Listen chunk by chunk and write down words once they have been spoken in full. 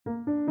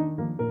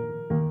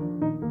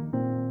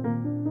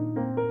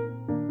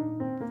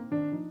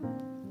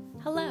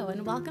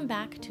welcome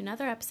back to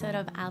another episode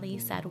of Ali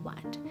Said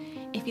What.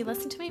 If you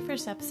listened to my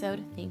first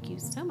episode, thank you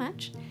so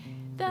much.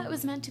 That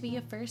was meant to be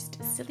a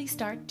first silly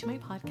start to my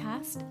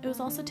podcast. It was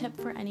also a tip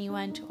for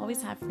anyone to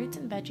always have fruits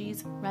and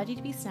veggies ready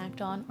to be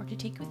snacked on or to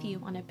take with you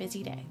on a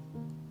busy day.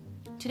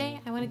 Today,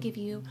 I want to give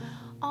you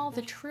all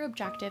the true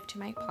objective to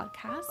my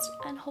podcast,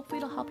 and hopefully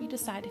it'll help you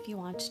decide if you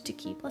want to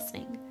keep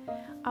listening.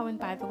 Oh, and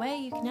by the way,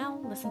 you can now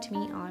listen to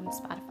me on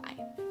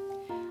Spotify.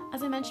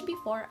 As I mentioned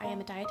before, I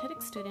am a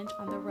dietetic student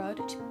on the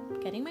road to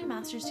getting my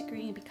master's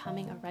degree and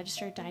becoming a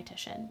registered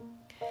dietitian.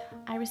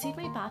 I received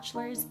my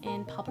bachelor's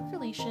in public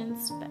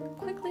relations, but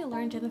quickly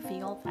learned in the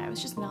field that I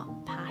was just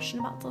not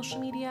passionate about social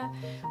media,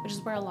 which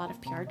is where a lot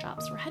of PR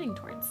jobs were heading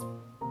towards.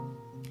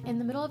 In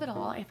the middle of it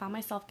all, I found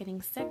myself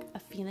getting sick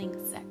of feeling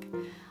sick.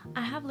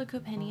 I have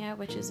leukopenia,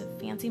 which is a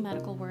fancy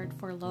medical word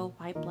for low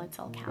white blood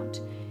cell count,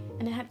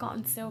 and it had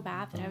gotten so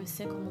bad that I was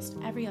sick almost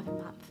every other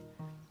month.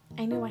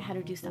 I knew I had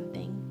to do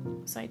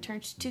something, so I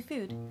turned to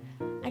food.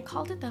 I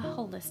called it the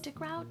holistic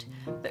route,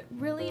 but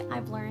really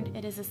I've learned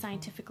it is a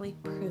scientifically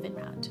proven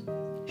route.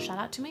 Shout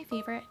out to my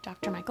favorite,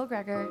 Dr. Michael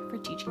Greger, for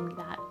teaching me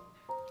that.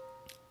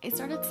 I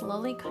started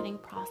slowly cutting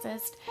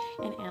processed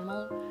and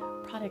animal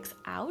products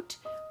out,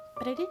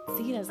 but I didn't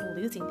see it as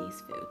losing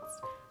these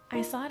foods.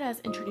 I saw it as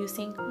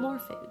introducing more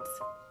foods.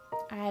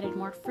 I added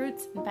more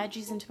fruits and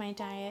veggies into my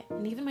diet,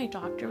 and even my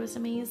doctor was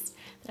amazed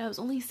that I was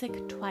only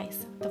sick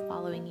twice the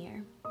following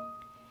year.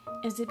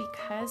 Is it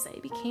because I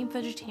became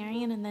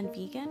vegetarian and then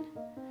vegan?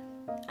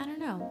 I don't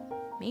know,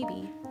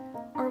 maybe.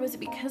 Or was it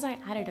because I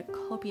added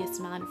a copious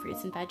amount of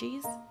fruits and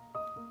veggies?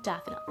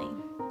 Definitely.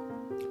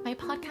 My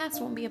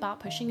podcast won't be about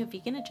pushing a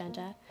vegan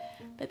agenda,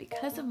 but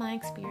because of my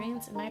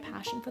experience and my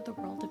passion for the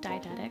world of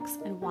dietetics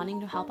and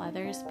wanting to help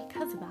others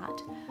because of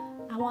that,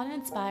 I want to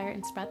inspire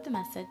and spread the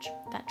message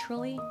that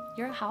truly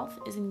your health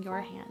is in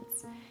your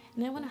hands,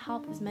 and I want to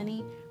help as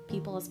many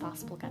people as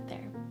possible get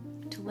there,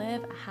 to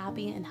live a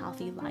happy and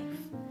healthy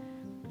life.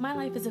 My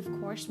life is, of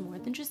course, more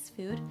than just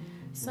food,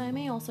 so I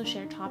may also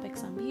share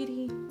topics on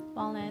beauty,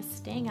 wellness,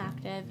 staying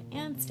active,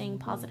 and staying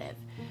positive,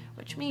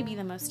 which may be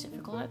the most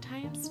difficult at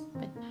times,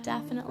 but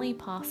definitely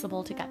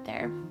possible to get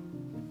there.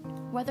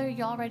 Whether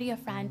you're already a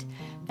friend,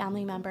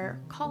 family member,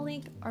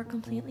 colleague, or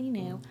completely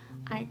new,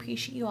 I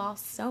appreciate you all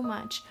so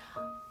much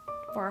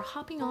for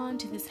hopping on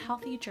to this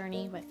healthy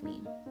journey with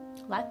me.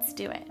 Let's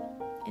do it.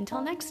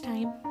 Until next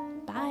time,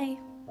 bye.